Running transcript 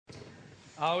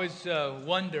I always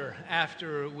wonder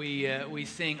after we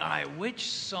sing, all right,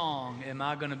 which song am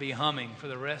I going to be humming for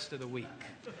the rest of the week?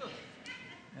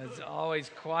 It's always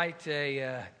quite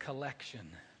a collection.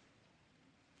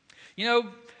 You know,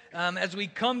 as we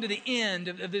come to the end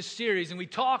of this series and we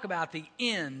talk about the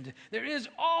end, there is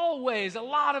always a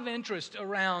lot of interest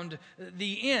around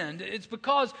the end. It's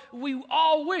because we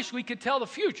all wish we could tell the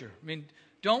future. I mean,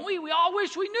 don't we? We all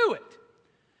wish we knew it.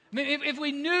 I mean, if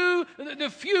we knew the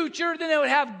future, then it would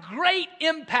have great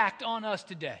impact on us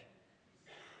today.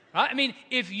 Right? I mean,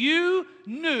 if you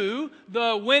knew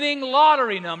the winning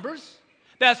lottery numbers,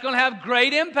 that's going to have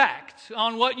great impact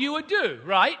on what you would do,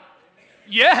 right?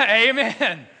 Yeah,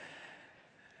 amen.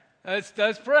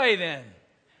 Let's pray then.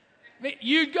 I mean,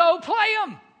 you'd go play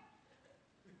them.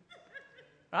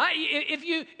 Right?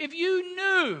 If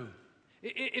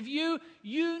you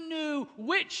knew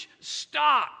which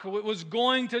stock was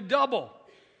going to double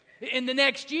in the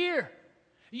next year,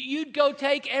 you'd go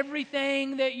take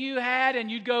everything that you had and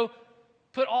you'd go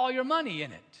put all your money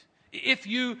in it. If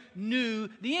you knew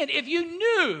the end, if you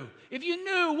knew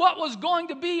what was going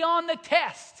to be on the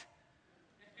test,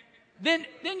 then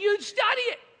you'd study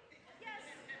it.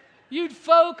 You'd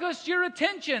focus your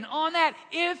attention on that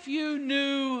if you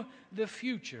knew the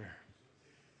future.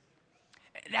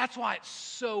 That's why it's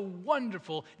so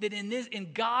wonderful that in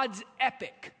God's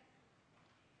epic,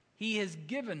 He has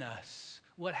given us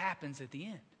what happens at the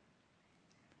end.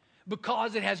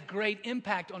 Because it has great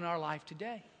impact on our life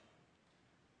today.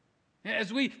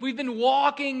 As we've been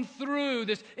walking through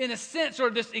this, in a sense, sort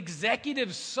of this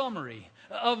executive summary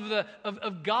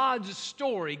of God's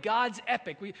story, God's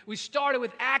epic. We started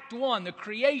with Act 1, the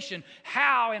creation,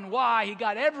 how and why He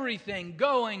got everything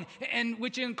going, and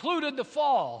which included the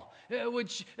fall,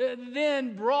 which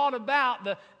then brought about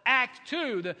the Act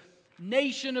 2, the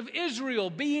nation of Israel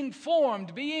being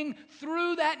formed, being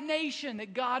through that nation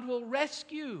that God will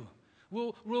rescue,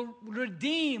 will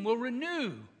redeem, will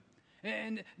renew,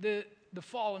 and the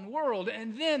fallen world.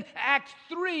 And then Act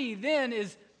 3 then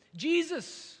is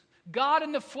Jesus, God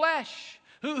in the flesh,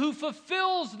 who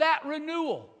fulfills that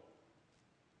renewal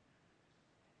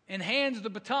and hands the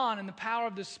baton and the power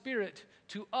of the Spirit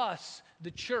to us,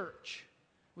 the church,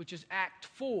 which is Act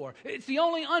 4. It's the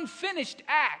only unfinished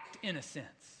act, in a sense.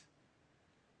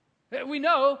 We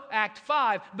know Act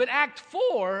 5, but Act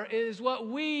 4 is what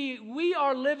we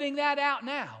are living that out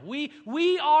now.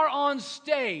 We are on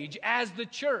stage as the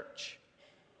church,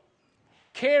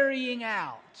 carrying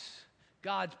out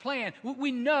God's plan.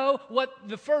 We know what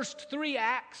the first 3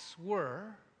 acts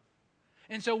were,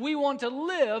 and so we want to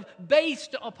live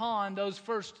based upon those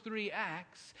first 3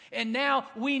 acts. And now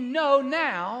we know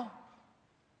now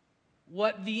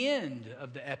what the end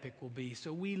of the epic will be,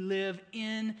 so we live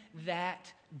in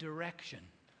that direction.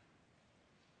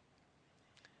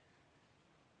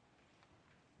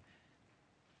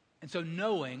 And so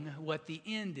knowing what the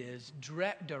end is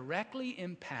directly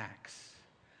impacts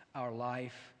our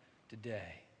life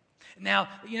today. Now,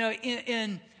 you know,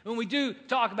 when we do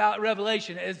talk about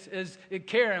Revelation, as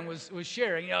Karen was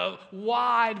sharing, you know,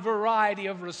 wide variety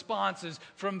of responses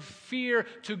from fear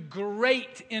to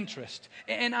great interest.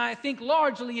 And I think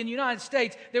largely in the United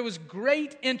States, there was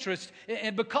great interest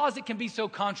because it can be so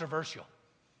controversial.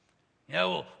 You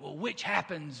know, well, which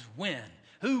happens when?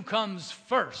 Who comes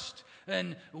first?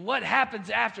 And what happens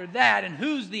after that, and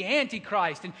who's the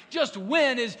Antichrist, and just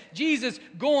when is Jesus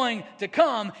going to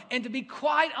come? And to be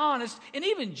quite honest, and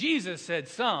even Jesus said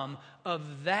some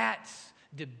of that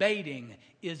debating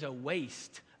is a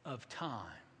waste of time.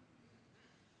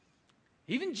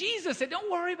 Even Jesus said,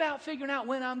 don't worry about figuring out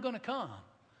when I'm going to come,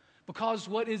 because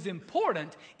what is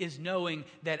important is knowing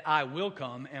that I will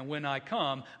come, and when I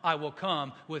come, I will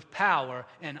come with power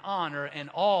and honor, and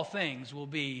all things will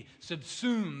be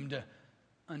subsumed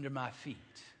under my feet.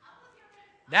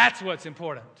 That's what's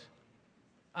important.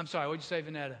 I'm sorry, what did you say,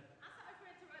 Vanetta? I'm sorry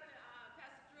for interrupting,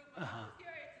 Pastor Drew, but I was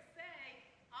curious to say,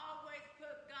 always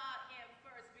put God in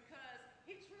first, because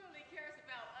He truly cares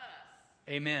about us.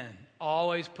 Amen.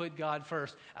 Always put God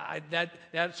first.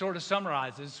 That sort of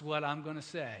summarizes what I'm going to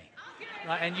say.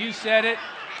 Right? And you said it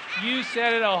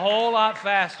a whole lot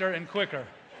faster and quicker.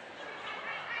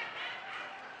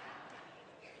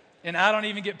 And I don't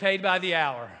even get paid by the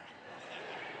hour.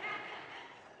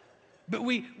 But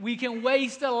we can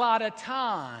waste a lot of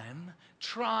time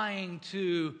trying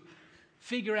to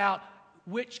figure out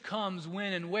which comes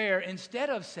when and where, instead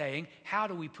of saying, how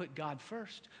do we put God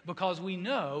first? Because we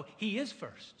know He is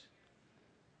first,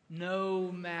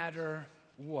 no matter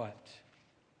what.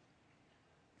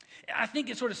 I think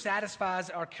it sort of satisfies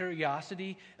our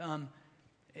curiosity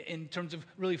in terms of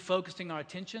really focusing our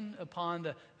attention upon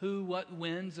the who, what,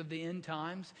 whens of the end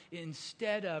times,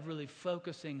 instead of really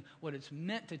focusing what it's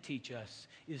meant to teach us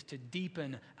is to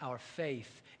deepen our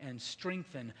faith and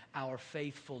strengthen our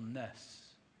faithfulness.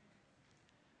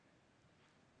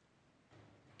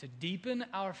 To deepen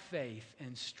our faith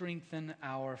and strengthen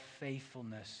our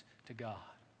faithfulness to God.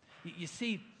 You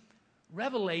see,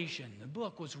 Revelation, the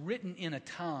book, was written in a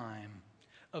time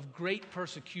of great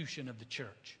persecution of the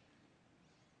church.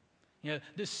 You know,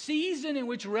 the season in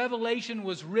which Revelation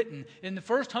was written in the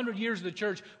first 100 years of the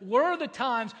church were the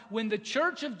times when the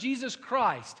church of Jesus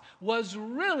Christ was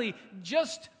really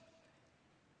just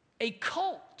a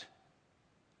cult.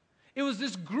 It was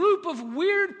this group of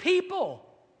weird people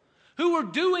who were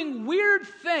doing weird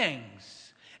things.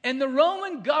 And the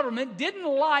Roman government didn't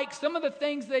like some of the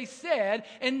things they said,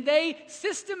 and they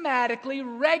systematically,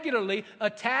 regularly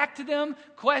attacked them,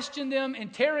 questioned them,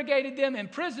 interrogated them,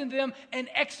 imprisoned them, and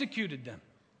executed them.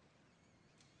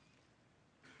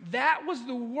 That was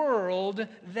the world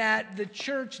that the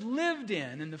church lived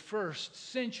in the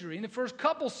first century, in the first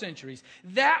couple centuries.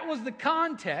 That was the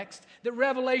context that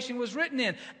Revelation was written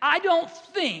in. I don't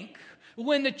think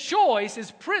when the choice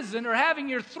is prison or having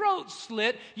your throat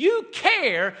slit, you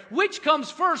care which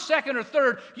comes first, second, or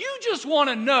third. You just want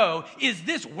to know, is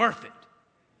this worth it?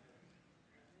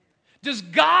 Does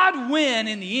God win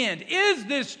in the end? Is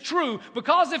this true?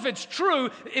 Because if it's true,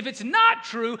 if it's not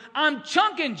true, I'm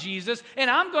chunking Jesus and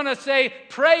I'm going to say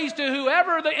praise to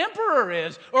whoever the emperor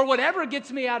is or whatever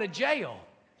gets me out of jail.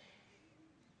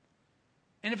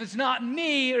 And if it's not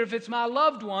me or if it's my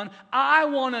loved one, I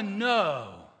want to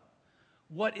know.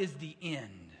 What is the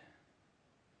end?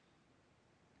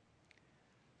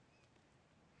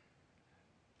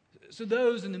 So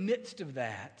those in the midst of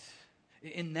that,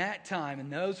 in that time, in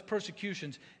those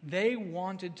persecutions, they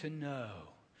wanted to know,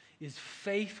 is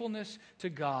faithfulness to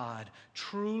God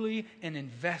truly an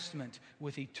investment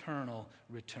with eternal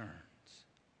returns?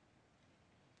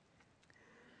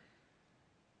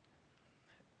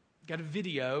 Got a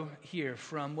video here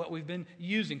from what we've been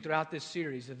using throughout this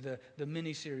series of the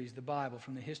mini-series, The Bible,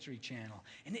 from the History Channel.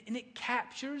 And it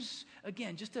captures,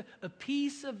 again, just a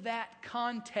piece of that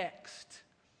context.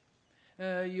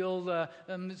 You'll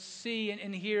see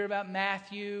and hear about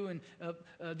Matthew and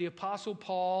the Apostle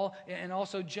Paul and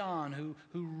also John who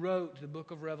wrote the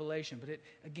book of Revelation. But it,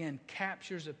 again,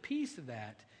 captures a piece of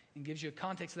that and gives you a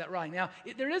context of that writing. Now,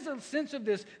 there is a sense of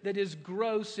this that is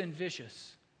gross and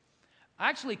vicious. I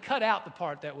actually cut out the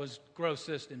part that was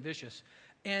grossest and vicious.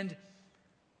 And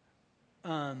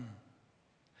I'm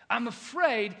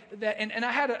afraid that, and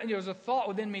I had there was a thought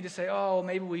within me to say, oh,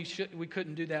 maybe we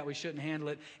couldn't do that, we shouldn't handle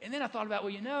it. And then I thought about,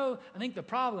 well, I think the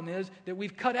problem is that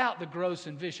we've cut out the gross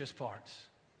and vicious parts.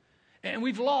 And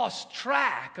we've lost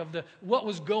track of what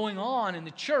was going on in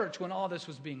the church when all this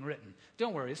was being written.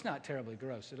 Don't worry, it's not terribly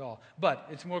gross at all. But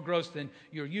it's more gross than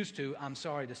you're used to, I'm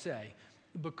sorry to say,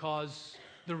 because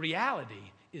the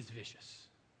reality is vicious.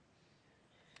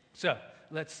 So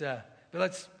let's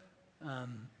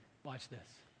watch this.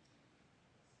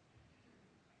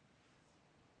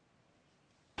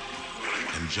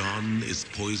 And John is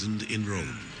poisoned in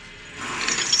Rome.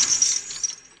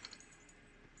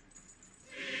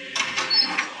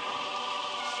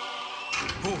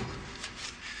 Paul,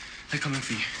 they're coming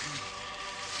for you.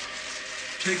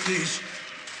 Take these.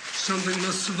 Something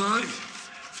must survive.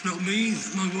 If not me,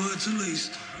 then my words at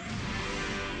least.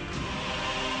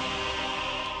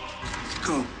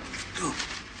 Go. Go.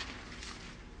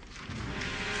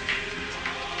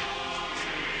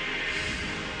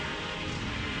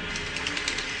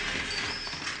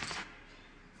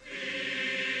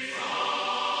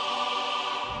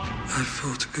 I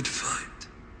fought a good fight.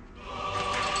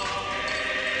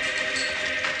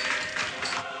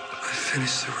 I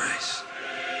finished the race.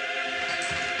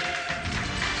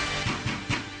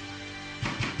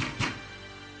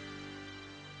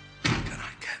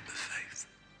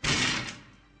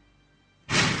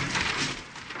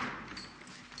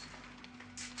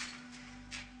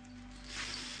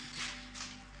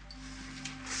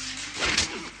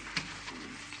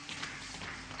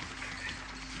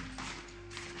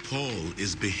 Paul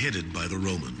is beheaded by the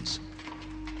Romans,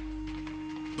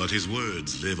 but his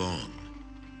words live on.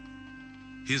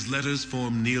 His letters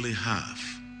form nearly half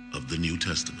of the New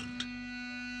Testament.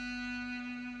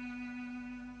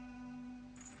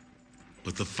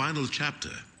 But the final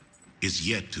chapter is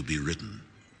yet to be written.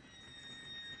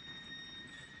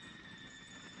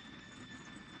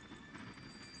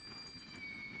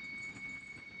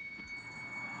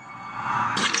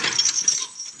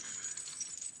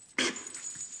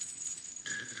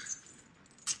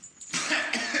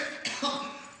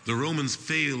 the Romans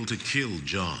failed to kill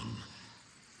John.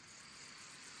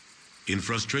 In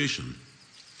frustration,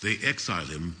 they exile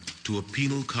him to a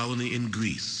penal colony in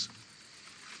Greece,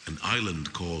 an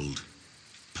island called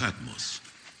Patmos.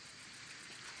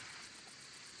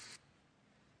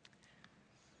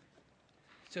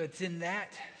 So it's in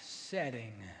that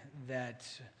setting that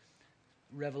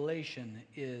Revelation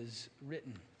is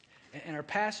written. And our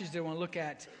passage that I want to look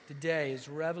at today is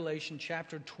Revelation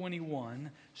chapter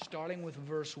 21, starting with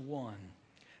verse 1.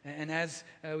 And as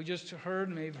we just heard,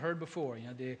 and may have heard before,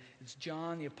 it's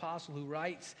John the apostle who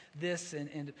writes this,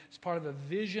 and it's part of a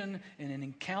vision and an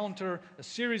encounter, a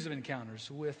series of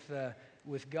encounters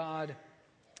with God.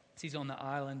 He's on the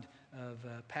island of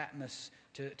Patmos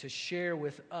to share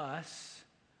with us,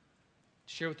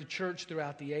 share with the church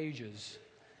throughout the ages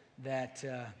that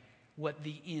what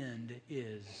the end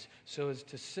is. So as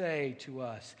to say to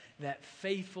us that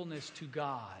faithfulness to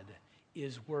God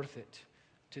is worth it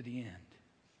to the end,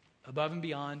 above and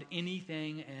beyond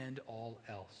anything and all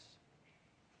else.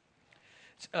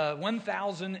 It's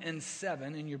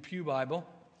 1007 in your Pew Bible,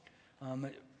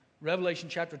 Revelation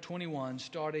chapter 21,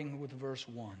 starting with verse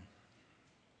 1.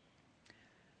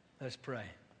 Let's pray.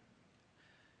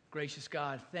 Gracious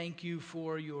God, thank you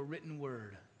for your written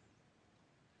word.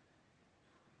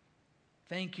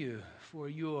 Thank you for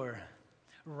your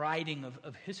writing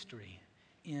of history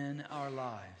in our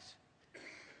lives.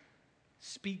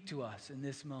 Speak to us in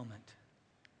this moment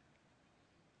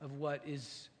of what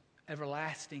is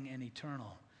everlasting and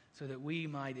eternal, so that we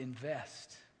might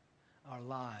invest our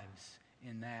lives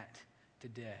in that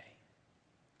today.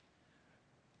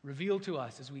 Reveal to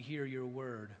us as we hear your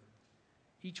word,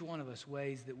 each one of us,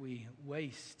 ways that we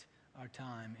waste our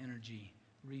time, energy,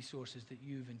 resources that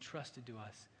you've entrusted to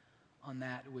us on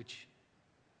that which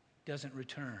doesn't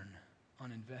return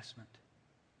on investment.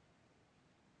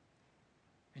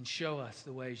 And show us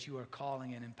the ways you are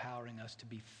calling and empowering us to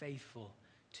be faithful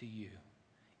to you,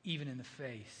 even in the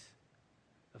face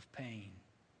of pain.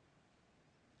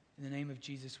 In the name of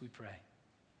Jesus we pray.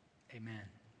 Amen.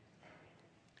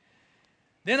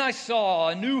 Then I saw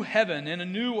a new heaven and a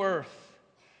new earth,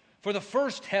 for the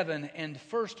first heaven and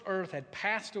first earth had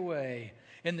passed away,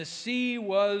 and the sea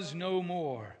was no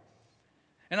more.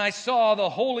 And I saw the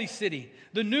holy city,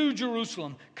 the new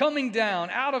Jerusalem, coming down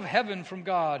out of heaven from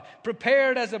God,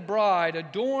 prepared as a bride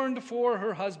adorned for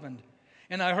her husband.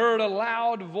 And I heard a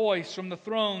loud voice from the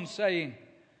throne saying,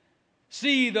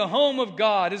 "See, the home of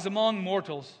God is among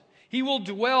mortals. He will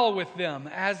dwell with them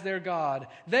as their God.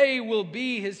 They will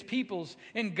be his peoples,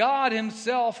 and God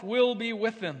himself will be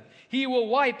with them. He will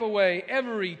wipe away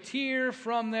every tear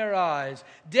from their eyes.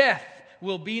 Death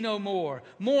will be no more.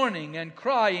 Mourning and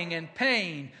crying and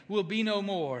pain will be no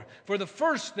more, for the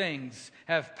first things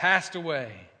have passed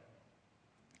away."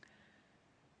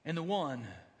 And the one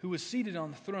who was seated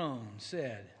on the throne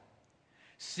said,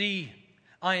 "See,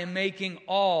 I am making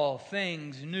all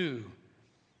things new."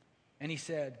 And he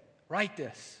said, "Write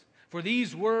this, for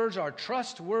these words are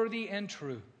trustworthy and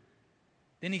true."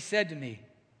 Then he said to me,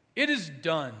 "It is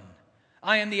done.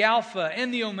 I am the Alpha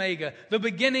and the Omega, the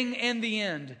beginning and the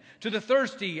end. To the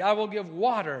thirsty I will give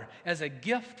water as a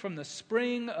gift from the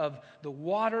spring of the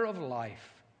water of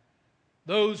life.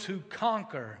 Those who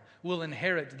conquer will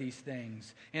inherit these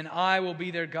things, and I will be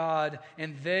their God,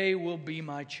 and they will be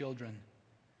my children.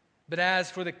 But as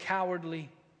for the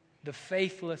cowardly, the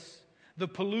faithless, the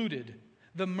polluted,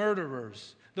 the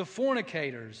murderers, the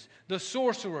fornicators, the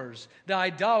sorcerers, the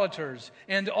idolaters,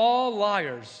 and all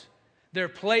liars, their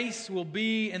place will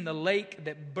be in the lake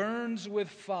that burns with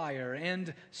fire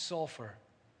and sulfur,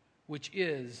 which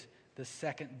is the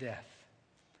second death."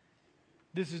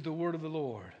 This is the word of the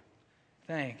Lord.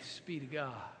 Thanks be to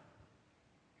God.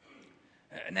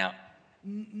 Now,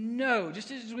 no, just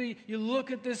as you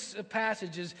look at this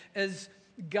passage, as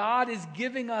God is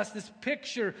giving us this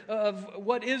picture of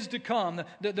what is to come,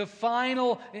 the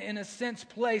final, in a sense,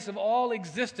 place of all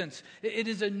existence. It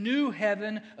is a new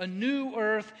heaven, a new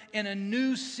earth, and a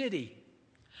new city.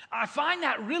 I find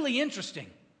that really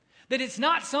interesting, that it's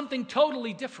not something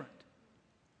totally different.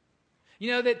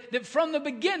 That from the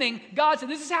beginning, God said,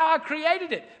 "This is how I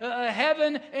created it,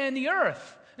 heaven and the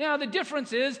earth." Now, the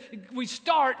difference is we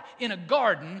start in a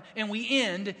garden and we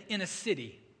end in a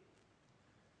city.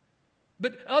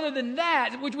 But other than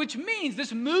that, which means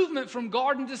this movement from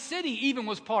garden to city even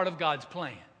was part of God's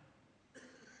plan.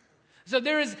 So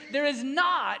there is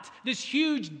not this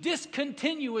huge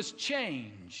discontinuous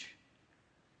change.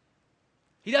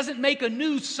 He doesn't make a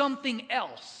new something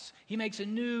else. He makes a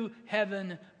new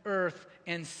heaven, earth,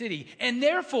 and city. And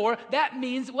therefore, that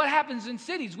means what happens in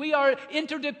cities? We are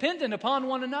interdependent upon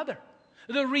one another.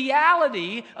 The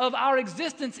reality of our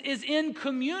existence is in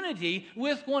community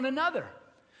with one another,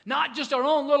 not just our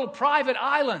own little private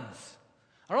islands,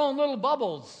 our own little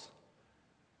bubbles.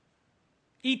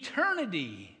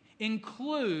 Eternity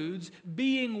includes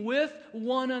being with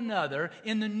one another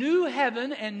in the new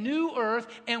heaven and new earth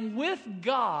and with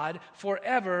God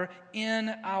forever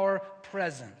in our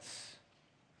presence.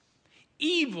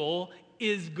 Evil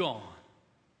is gone.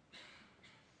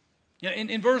 You know,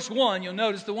 in verse 1, you'll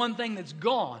notice the one thing that's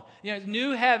gone. You know,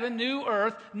 new heaven, new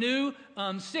earth, new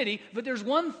city, but there's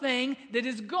one thing that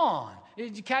is gone.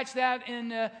 Did you catch that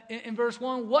in verse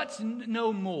 1? What's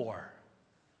no more?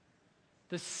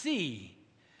 The sea.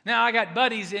 Now, I got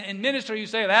buddies in ministry who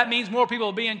say that means more people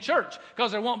will be in church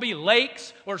because there won't be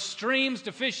lakes or streams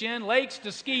to fish in, lakes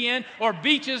to ski in, or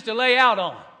beaches to lay out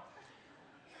on.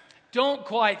 Don't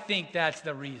quite think that's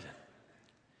the reason.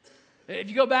 If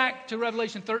you go back to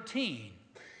Revelation 13,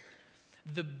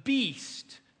 the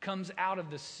beast comes out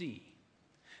of the sea.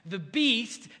 The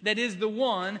beast that is the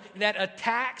one that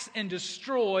attacks and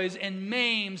destroys and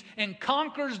maims and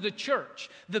conquers the church.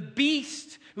 The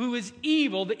beast who is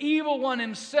evil, the evil one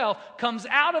himself, comes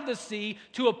out of the sea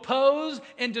to oppose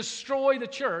and destroy the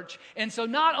church. And so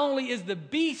not only is the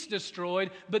beast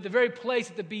destroyed, but the very place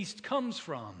that the beast comes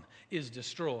from is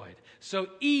destroyed. So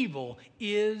evil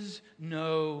is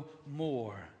no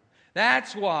more.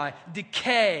 That's why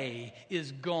decay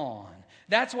is gone.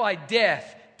 That's why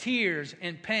death, tears,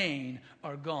 and pain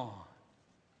are gone.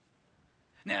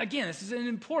 Now, again, this is an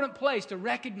important place to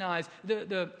recognize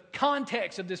the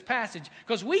context of this passage,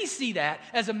 because we see that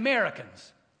as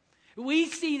Americans. We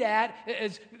see that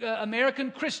as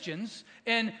American Christians,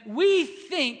 and we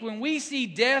think when we see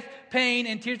death, pain,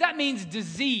 and tears, that means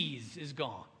disease is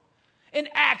gone, and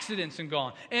accidents are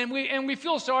gone, and we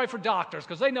feel sorry for doctors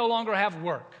because they no longer have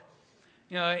work,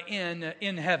 you know,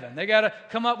 in heaven. They got to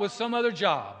come up with some other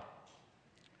job.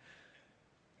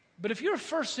 But if you're a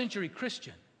first century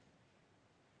Christian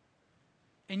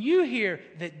and you hear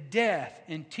that death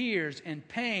and tears and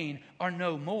pain are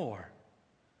no more,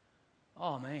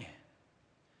 oh man,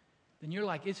 then you're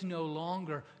like, it's no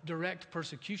longer direct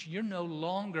persecution. You're no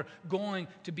longer going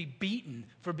to be beaten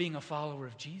for being a follower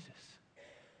of Jesus.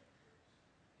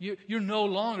 You're no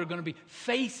longer going to be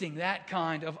facing that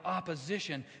kind of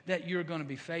opposition that you're going to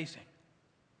be facing.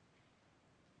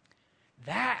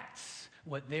 That's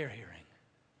what they're hearing.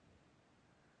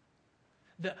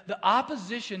 The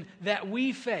opposition that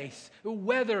we face,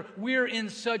 whether we're in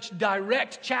such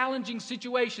direct, challenging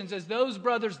situations as those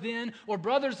brothers then, or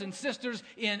brothers and sisters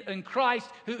in Christ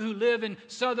who live in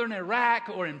southern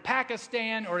Iraq or in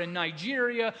Pakistan or in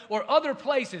Nigeria or other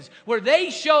places where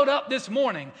they showed up this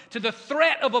morning to the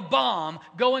threat of a bomb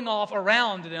going off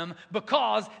around them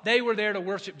because they were there to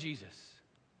worship Jesus.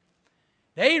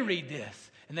 They read this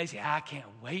and they say, I can't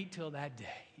wait till that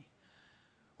day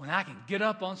when I can get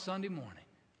up on Sunday morning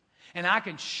and I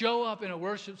can show up in a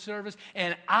worship service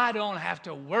and I don't have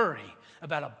to worry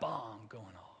about a bomb going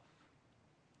off.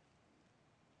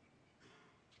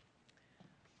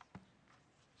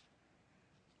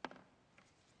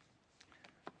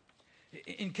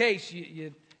 In case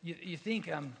you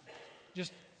think I'm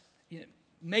just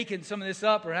making some of this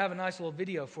up or have a nice little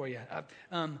video for you.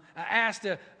 I asked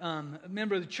a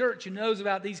member of the church who knows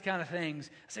about these kind of things.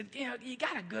 I said, you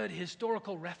got a good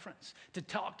historical reference to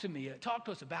talk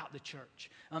to us about the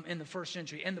church in the first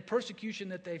century and the persecution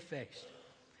that they faced.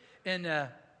 And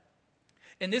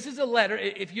this is a letter.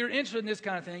 If you're interested in this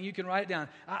kind of thing, you can write it down.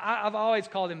 I've always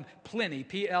called him Pliny,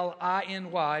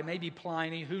 P-L-I-N-Y, maybe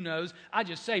Pliny, who knows. I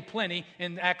just say Pliny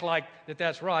and act like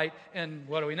that's right, and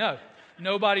what do we know?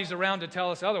 Nobody's around to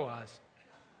tell us otherwise.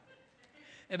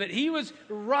 But he was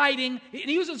writing,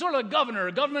 he was a sort of a governor,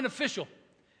 a government official.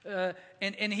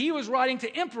 And he was writing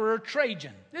to Emperor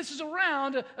Trajan. This is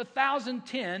around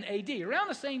 1010 AD, around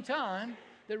the same time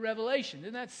that Revelation,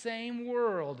 in that same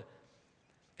world.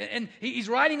 And he's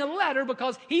writing a letter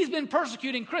because he's been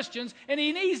persecuting Christians, and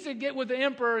he needs to get with the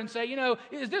emperor and say,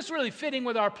 is this really fitting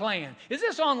with our plan? Is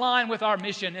this on line with our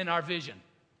mission and our vision?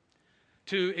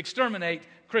 To exterminate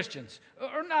Christians.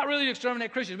 Or not really to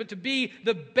exterminate Christians, but to be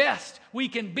the best we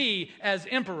can be as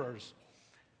emperors.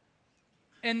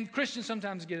 And Christians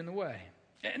sometimes get in the way.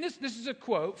 And this is a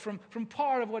quote from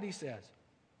part of what he says.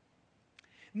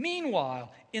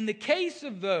 Meanwhile, in the case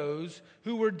of those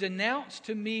who were denounced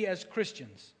to me as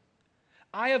Christians,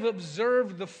 I have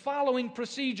observed the following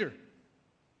procedure.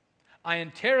 I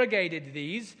interrogated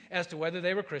these as to whether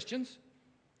they were Christians.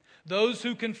 Those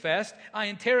who confessed, I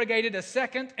interrogated a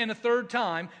second and a third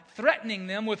time, threatening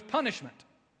them with punishment.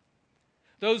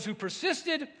 Those who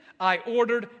persisted, I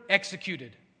ordered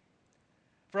executed.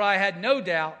 For I had no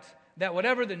doubt that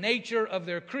whatever the nature of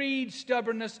their creed,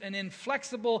 stubbornness, and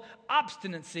inflexible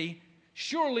obstinacy,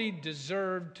 surely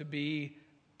deserved to be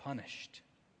punished.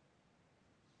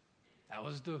 That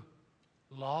was the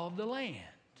law of the land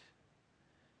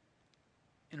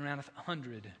in around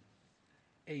 100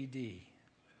 A.D.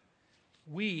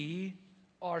 We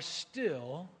are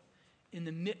still in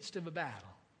the midst of a battle.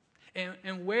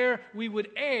 And where we would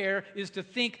err is to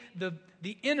think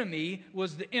the enemy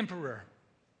was the emperor.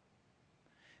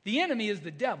 The enemy is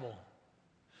the devil,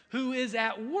 who is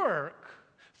at work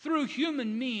through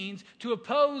human means to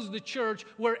oppose the church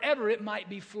wherever it might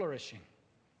be flourishing.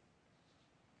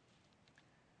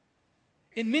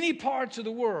 In many parts of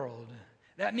the world,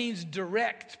 that means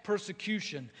direct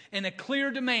persecution and a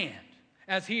clear demand,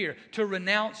 as here, to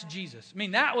renounce Jesus. I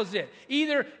mean, that was it.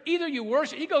 Either you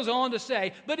worship, he goes on to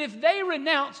say, but if they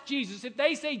renounce Jesus, if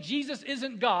they say Jesus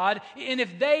isn't God, and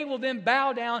if they will then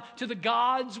bow down to the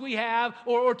gods we have,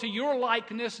 or to your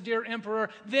likeness, dear emperor,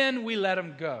 then we let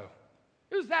them go.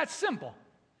 It was that simple.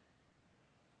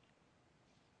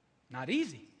 Not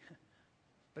easy,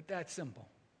 but that simple.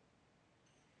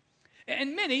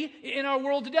 And many in our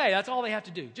world today, that's all they have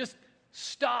to do. Just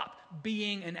stop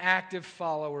being an active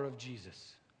follower of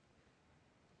Jesus.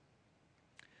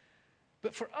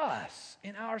 But for us,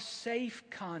 in our safe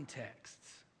contexts,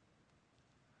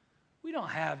 we don't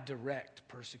have direct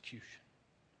persecution.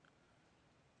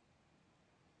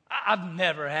 I've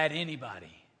never had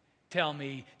anybody tell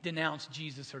me, denounce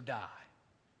Jesus or die.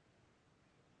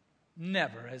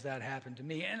 Never has that happened to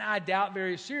me. And I doubt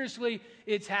very seriously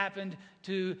it's happened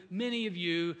to many of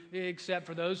you, except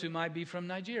for those who might be from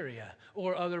Nigeria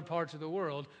or other parts of the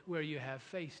world where you have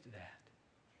faced that.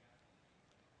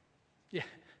 Yeah.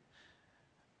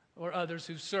 Or others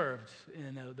who've served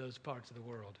in those parts of the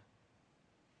world.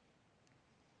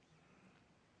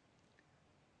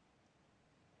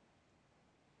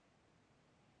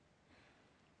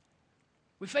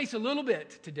 We face a little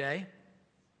bit today.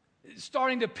 It's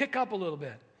starting to pick up a little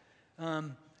bit.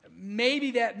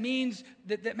 Maybe that means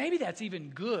that maybe that's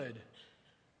even good.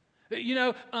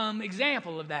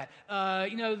 Example of that.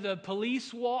 The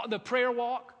police walk, the prayer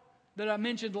walk that I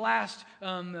mentioned last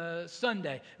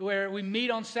Sunday, where we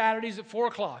meet on Saturdays at 4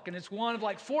 o'clock, and it's one of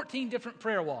like 14 different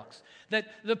prayer walks that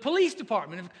the police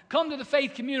department have come to the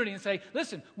faith community and say,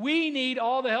 listen, we need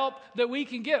all the help that we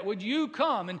can get. Would you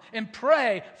come and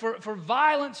pray for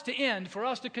violence to end, for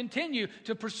us to continue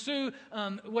to pursue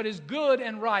what is good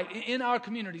and right in our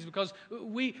communities, because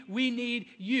we need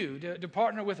you to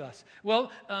partner with us.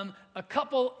 Well, a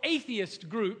couple atheist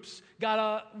groups got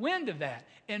a wind of that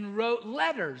and wrote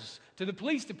letters to the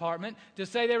police department to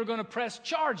say they were going to press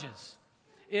charges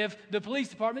if the police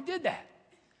department did that.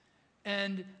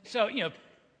 And so,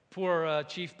 poor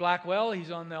Chief Blackwell, he's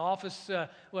on the office,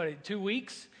 2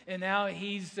 weeks, and now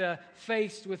he's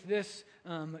faced with this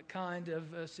kind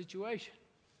of situation.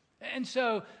 And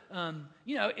so,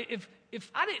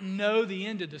 if I didn't know the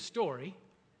end of the story,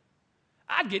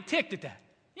 I'd get ticked at that.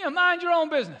 Mind your own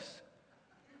business.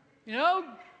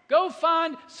 Go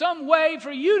find some way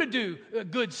for you to do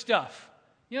good stuff.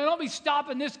 Don't be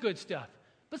stopping this good stuff.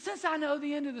 But since I know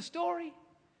the end of the story,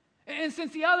 and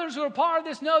since the others who are part of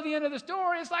this know the end of the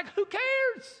story, it's like, who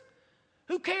cares?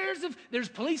 Who cares if there's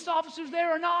police officers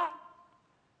there or not?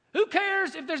 Who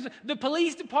cares if there's the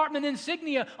police department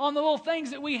insignia on the little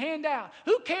things that we hand out?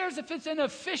 Who cares if it's an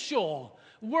official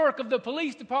work of the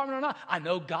police department or not? I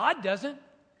know God doesn't.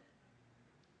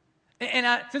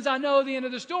 And since I know the end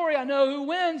of the story, I know who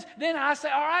wins, then I say,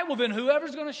 all right, well then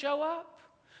whoever's going to show up,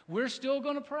 we're still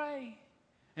going to pray.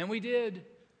 And we did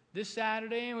this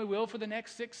Saturday, and we will for the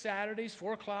next 6 Saturdays,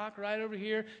 4 o'clock, right over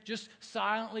here, just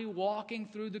silently walking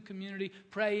through the community,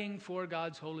 praying for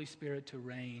God's Holy Spirit to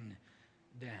rain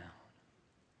down.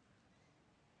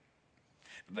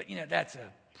 But, that's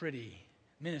a pretty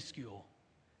minuscule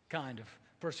kind of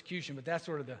persecution, but that's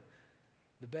sort of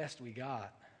the best we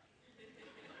got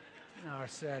in our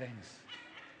settings.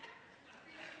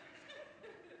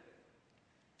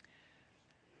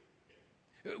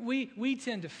 We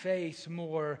tend to face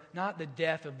more, not the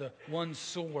death of the one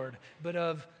sword, but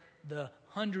of the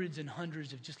hundreds and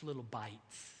hundreds of just little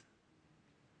bites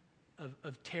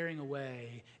of tearing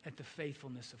away at the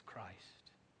faithfulness of Christ.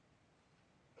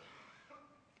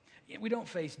 We don't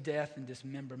face death and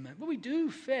dismemberment, but we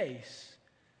do face,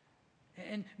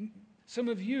 and some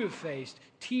of you have faced,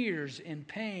 tears and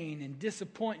pain and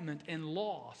disappointment and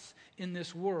loss in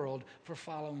this world for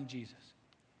following Jesus.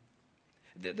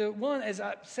 The one, as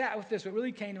I sat with this, what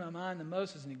really came to my mind the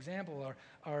most as an example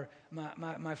are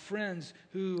my friends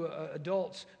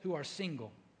adults who are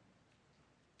single.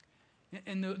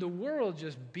 And the world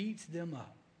just beats them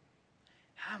up.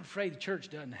 I'm afraid the church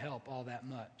doesn't help all that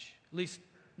much, at least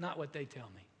not what they tell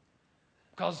me,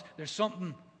 because there's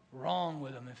something wrong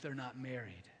with them if they're not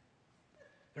married.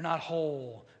 They're not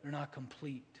whole. They're not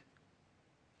complete.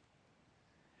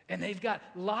 And they've got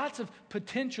lots of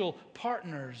potential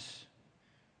partners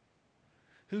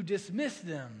who dismiss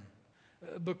them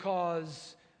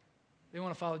because they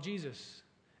want to follow Jesus,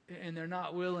 and they're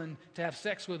not willing to have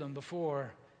sex with them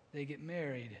before they get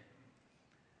married.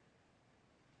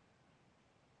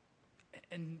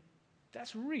 And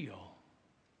that's real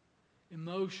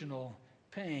emotional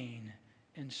pain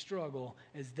and struggle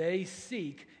as they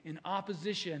seek, in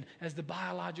opposition, as the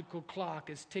biological clock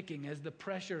is ticking, as the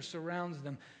pressure surrounds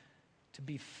them, to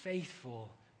be faithful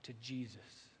to Jesus.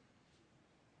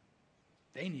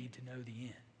 They need to know the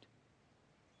end,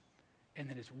 and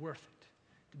that it's worth it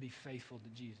to be faithful to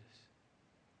Jesus.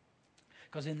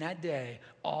 Because in that day,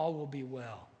 all will be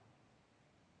well.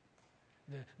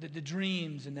 The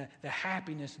dreams and the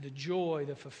happiness, the joy,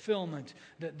 the fulfillment,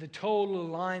 the total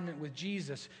alignment with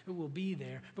Jesus, it will be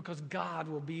there because God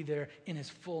will be there in His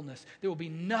fullness. There will be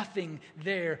nothing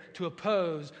there to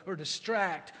oppose or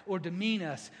distract or demean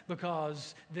us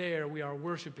because there we are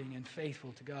worshiping and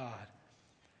faithful to God.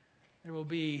 There will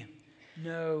be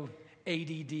no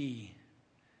ADD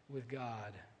with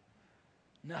God.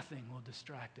 Nothing will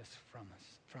distract us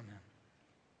from Him.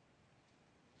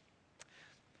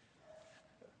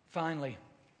 Finally,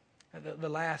 the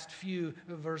last few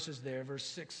verses there, verse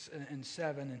 6 and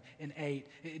 7 and 8,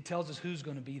 it tells us who's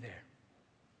going to be there.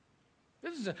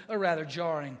 This is a rather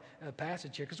jarring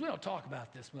passage here because we don't talk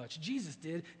about this much. Jesus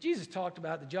did. Jesus talked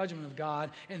about the judgment of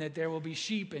God and that there will be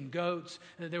sheep and goats,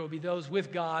 that there will be those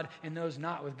with God and those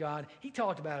not with God. He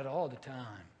talked about it all the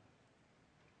time.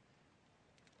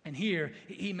 And here,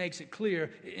 he makes it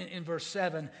clear in verse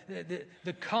 7 that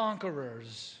the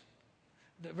conquerors...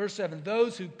 Verse 7,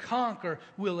 those who conquer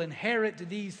will inherit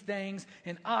these things,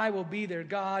 and I will be their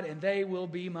God, and they will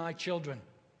be my children.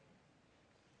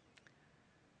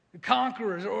 The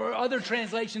conquerors, or other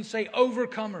translations say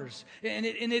overcomers. And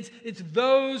it's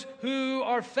those who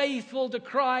are faithful to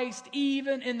Christ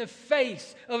even in the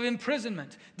face of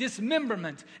imprisonment,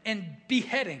 dismemberment, and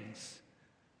beheadings,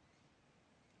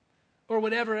 or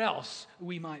whatever else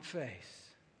we might face.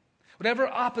 Whatever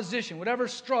opposition, whatever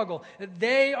struggle,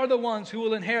 they are the ones who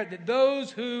will inherit that,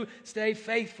 those who stay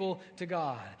faithful to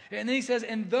God. And then he says,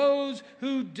 and those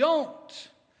who don't.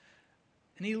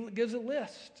 And he gives a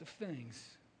list of things.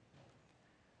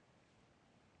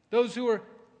 Those who are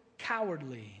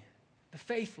cowardly, the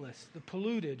faithless, the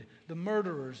polluted, the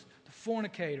murderers, the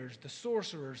fornicators, the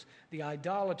sorcerers, the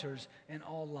idolaters, and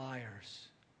all liars.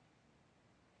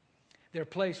 Their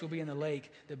place will be in the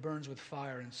lake that burns with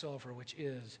fire and sulfur, which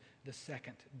is the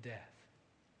second death.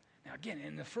 Now again,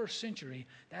 in the first century,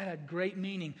 that had great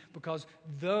meaning because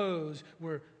those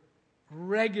were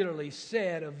regularly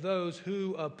said of those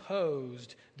who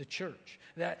opposed the church.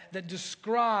 That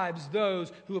describes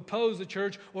those who oppose the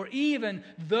church, or even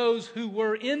those who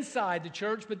were inside the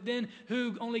church, but then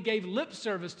who only gave lip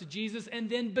service to Jesus and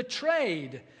then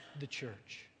betrayed the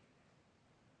church.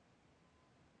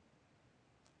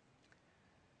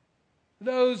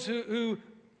 Those who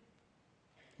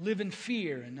live in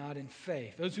fear and not in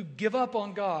faith. Those who give up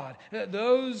on God.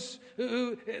 Those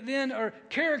who then are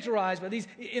characterized by these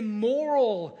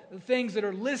immoral things that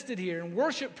are listed here and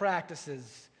worship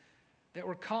practices that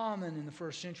were common in the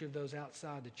first century of those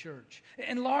outside the church.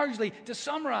 And largely, to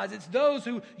summarize, it's those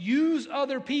who use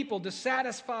other people to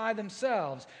satisfy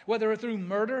themselves, whether through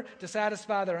murder to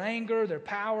satisfy their anger, their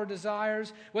power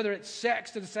desires, whether it's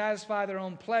sex to satisfy their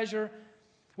own pleasure,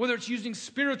 whether it's using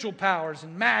spiritual powers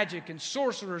and magic and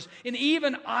sorcerers and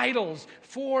even idols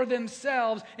for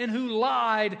themselves, and who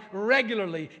lied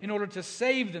regularly in order to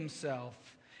save themselves,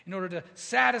 in order to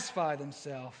satisfy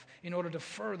themselves, in order to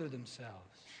further themselves.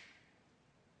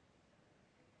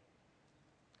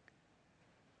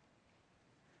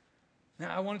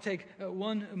 Now, I want to take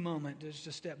one moment just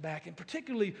to step back, and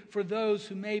particularly for those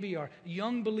who maybe are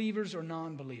young believers or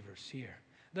non-believers here.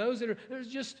 Those that are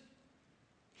just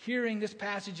hearing this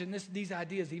passage and these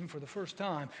ideas even for the first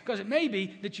time. Because it may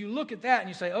be that you look at that and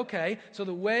you say, okay, so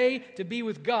the way to be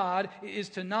with God is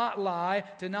to not lie,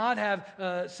 to not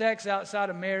have sex outside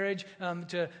of marriage,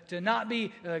 to not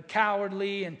be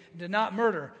cowardly, and to not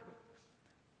murder.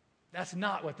 That's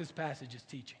not what this passage is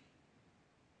teaching.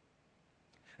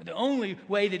 The only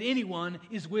way that anyone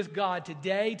is with God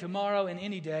today, tomorrow, and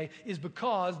any day is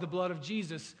because the blood of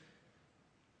Jesus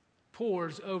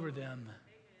pours over them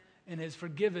and has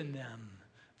forgiven them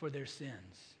for their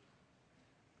sins.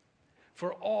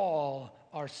 For all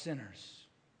are sinners.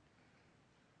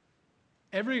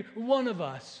 Every one of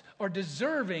us are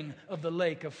deserving of the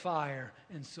lake of fire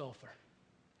and sulfur.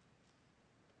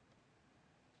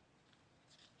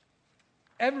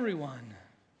 Everyone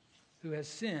who has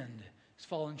sinned has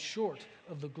fallen short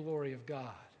of the glory of God.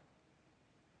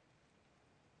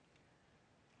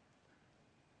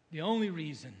 The only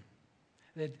reason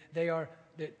that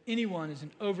anyone is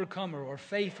an overcomer or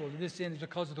faithful to this end is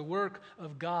because of the work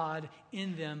of God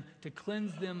in them to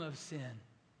cleanse them of sin,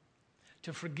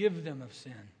 to forgive them of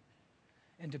sin,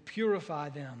 and to purify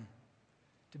them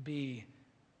to be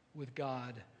with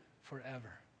God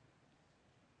forever.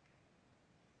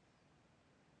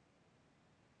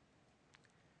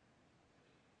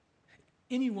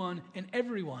 Anyone and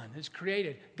everyone is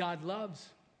created, God loves.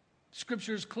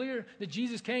 Scripture is clear that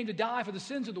Jesus came to die for the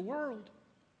sins of the world.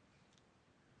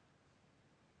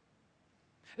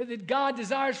 That God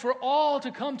desires for all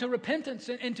to come to repentance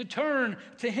and to turn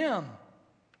to Him.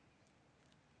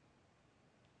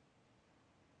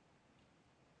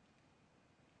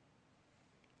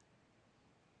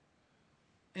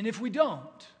 And if we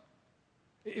don't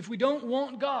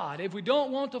want God, if we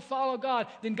don't want to follow God,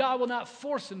 then God will not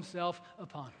force Himself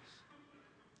upon us.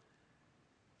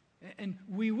 And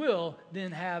we will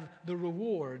then have the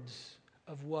rewards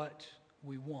of what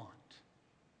we want.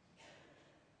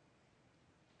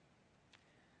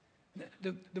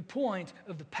 The point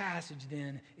of the passage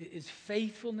then is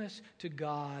faithfulness to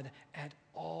God at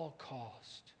all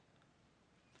cost.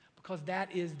 Because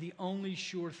that is the only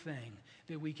sure thing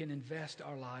that we can invest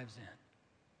our lives in.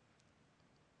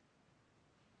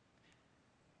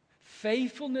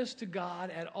 Faithfulness to God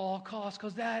at all costs,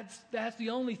 because that's the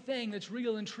only thing that's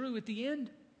real and true at the end.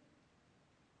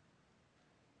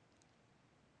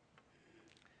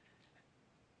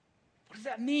 What does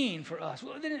that mean for us?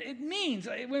 Well, then it means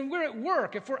when we're at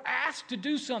work, if we're asked to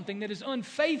do something that is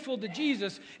unfaithful to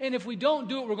Jesus, and if we don't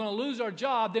do it, we're going to lose our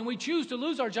job, then we choose to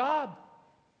lose our job.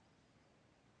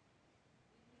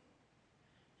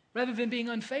 Rather than being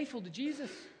unfaithful to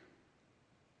Jesus.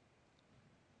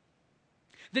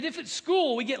 That if at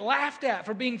school we get laughed at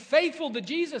for being faithful to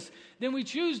Jesus, then we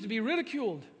choose to be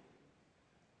ridiculed.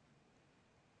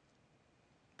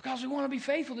 Because we want to be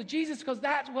faithful to Jesus, because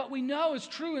that's what we know is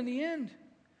true in the end.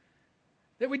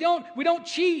 That we don't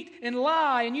cheat and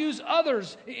lie and use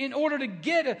others in order to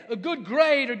get a good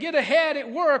grade or get ahead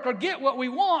at work or get what we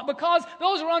want, because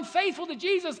those are unfaithful to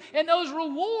Jesus, and those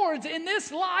rewards in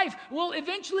this life will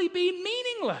eventually be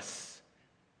meaningless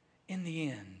in the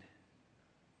end.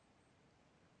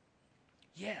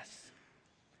 Yes.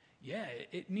 Yeah,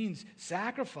 it means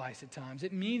sacrifice at times.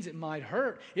 It means it might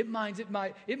hurt. It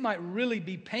might really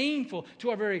be painful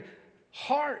to our very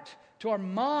heart, to our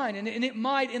mind, and it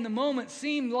might in the moment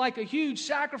seem like a huge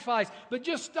sacrifice, but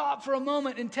just stop for a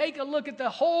moment and take a look at the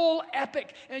whole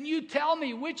epic, and you tell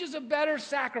me which is a better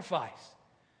sacrifice.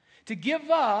 To give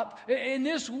up in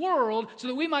this world so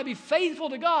that we might be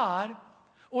faithful to God,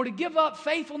 or to give up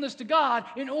faithfulness to God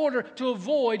in order to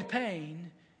avoid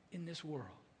pain in this world.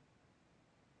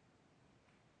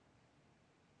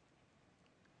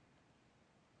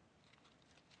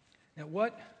 Now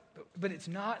but it's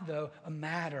not, though, a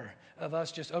matter of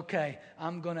us just, okay,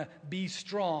 I'm going to be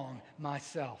strong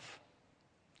myself.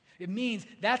 It means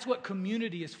that's what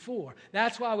community is for.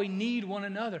 That's why we need one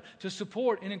another to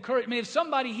support and encourage. I mean, if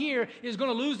somebody here is going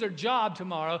to lose their job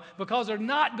tomorrow because they're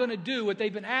not going to do what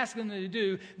they've been asking them to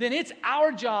do, then it's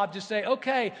our job to say,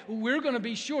 okay, we're going to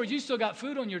be sure you still got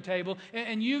food on your table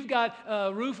and you've got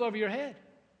a roof over your head.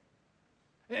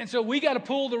 And so we got to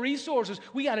pull the resources.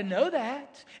 We got to know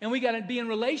that. And we got to be in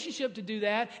relationship to do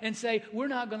that and say, we're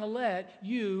not going to let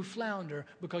you flounder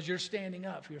because you're standing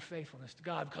up for your faithfulness to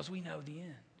God, because we know the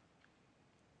end.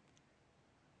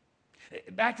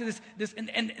 Back to this,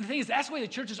 and the thing is, that's the way the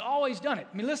church has always done it.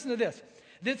 I mean, listen to this.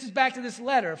 This is back to this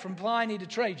letter from Pliny to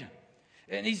Trajan.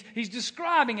 And he's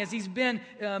describing, as he's been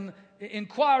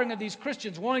inquiring of these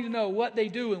Christians, wanting to know what they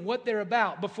do and what they're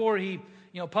about before he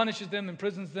punishes them,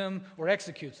 imprisons them, or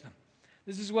executes them.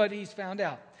 This is what he's found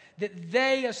out. That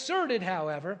they asserted,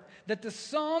 however, that the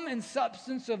sum and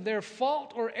substance of their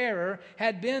fault or error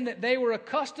had been that they were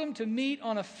accustomed to meet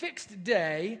on a fixed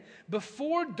day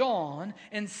before dawn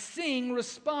and sing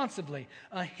responsively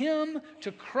a hymn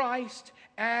to Christ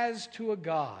as to a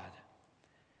God,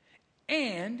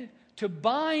 and to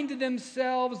bind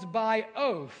themselves by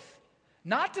oath,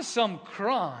 not to some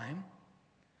crime,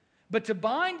 but to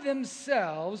bind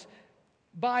themselves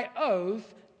by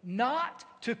oath not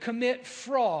to commit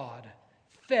fraud,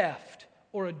 theft,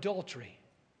 or adultery,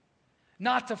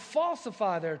 not to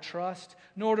falsify their trust,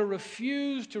 nor to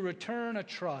refuse to return a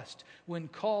trust when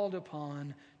called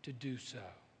upon to do so.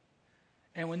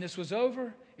 And when this was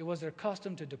over, it was their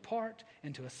custom to depart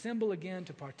and to assemble again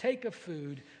to partake of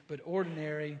food, but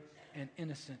ordinary and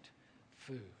innocent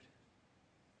food.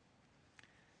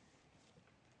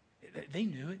 They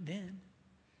knew it then,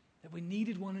 that we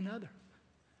needed one another.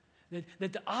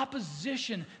 That the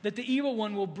opposition that the evil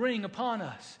one will bring upon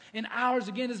us, and ours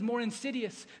again is more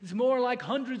insidious. It's more like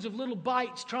hundreds of little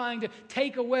bites trying to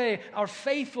take away our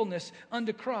faithfulness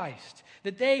unto Christ.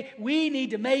 We need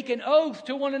to make an oath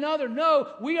to one another.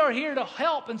 No, we are here to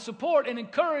help and support and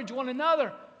encourage one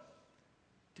another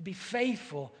to be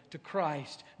faithful to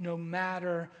Christ no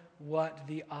matter what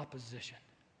the opposition.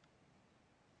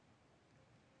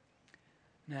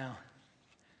 Now,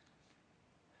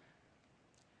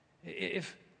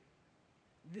 if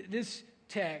this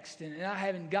text, and I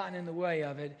haven't gotten in the way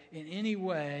of it in any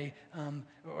way,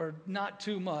 or not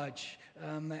too much,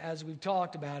 as we've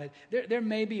talked about it, there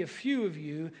may be a few of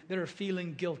you that are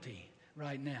feeling guilty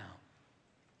right now.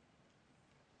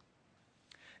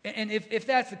 And if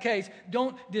that's the case,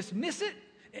 don't dismiss it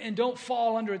and don't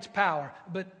fall under its power,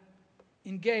 but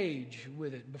engage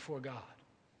with it before God.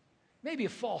 Maybe a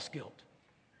false guilt.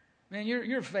 Man,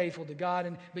 you're faithful to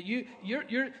God, but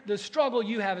the struggle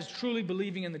you have is truly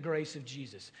believing in the grace of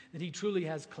Jesus, that He truly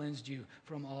has cleansed you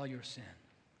from all your sin.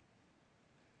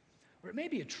 Or it may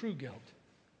be a true guilt.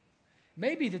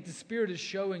 Maybe that the Spirit is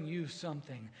showing you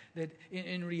something, that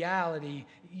in reality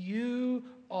you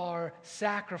are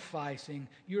sacrificing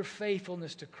your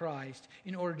faithfulness to Christ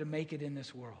in order to make it in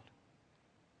this world.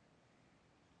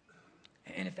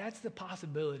 And if that's the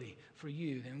possibility for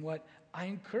you, then what I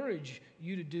encourage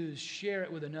you to do is share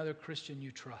it with another Christian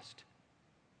you trust.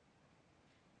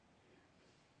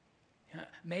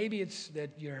 Maybe it's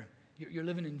that you're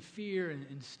living in fear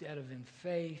instead of in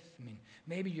faith. I mean,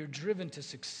 maybe you're driven to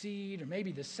succeed, or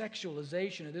maybe the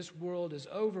sexualization of this world is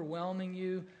overwhelming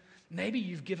you. Maybe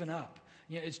you've given up.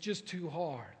 It's just too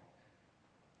hard.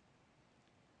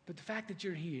 But the fact that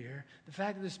you're here, the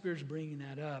fact that the Spirit's bringing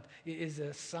that up, is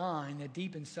a sign that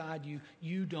deep inside you,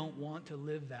 you don't want to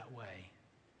live that way.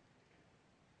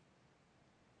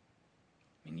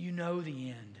 I mean, you know the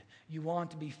end. You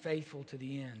want to be faithful to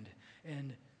the end.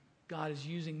 And God is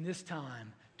using this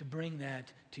time to bring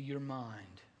that to your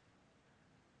mind.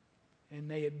 And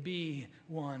may it be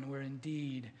one where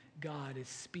indeed God is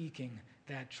speaking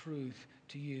that truth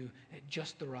to you at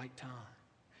just the right time.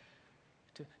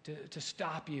 To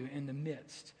stop you in the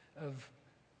midst of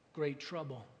great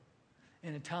trouble.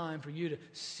 And a time for you to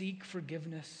seek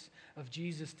forgiveness of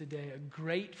Jesus today. A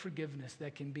great forgiveness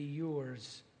that can be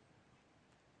yours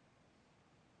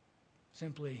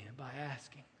simply by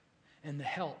asking. And the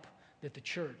help that the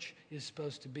church is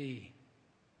supposed to be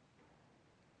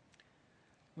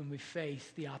when we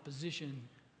face the opposition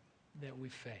that we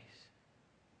face.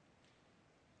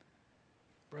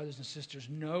 Brothers and sisters,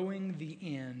 knowing the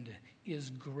end is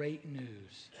great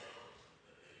news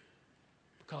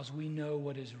because we know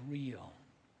what is real.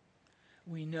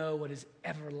 We know what is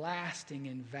everlasting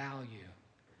in value.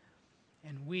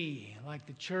 And we, like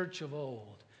the church of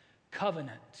old,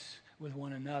 covenant with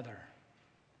one another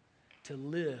to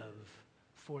live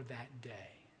for that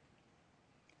day.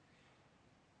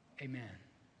 Amen.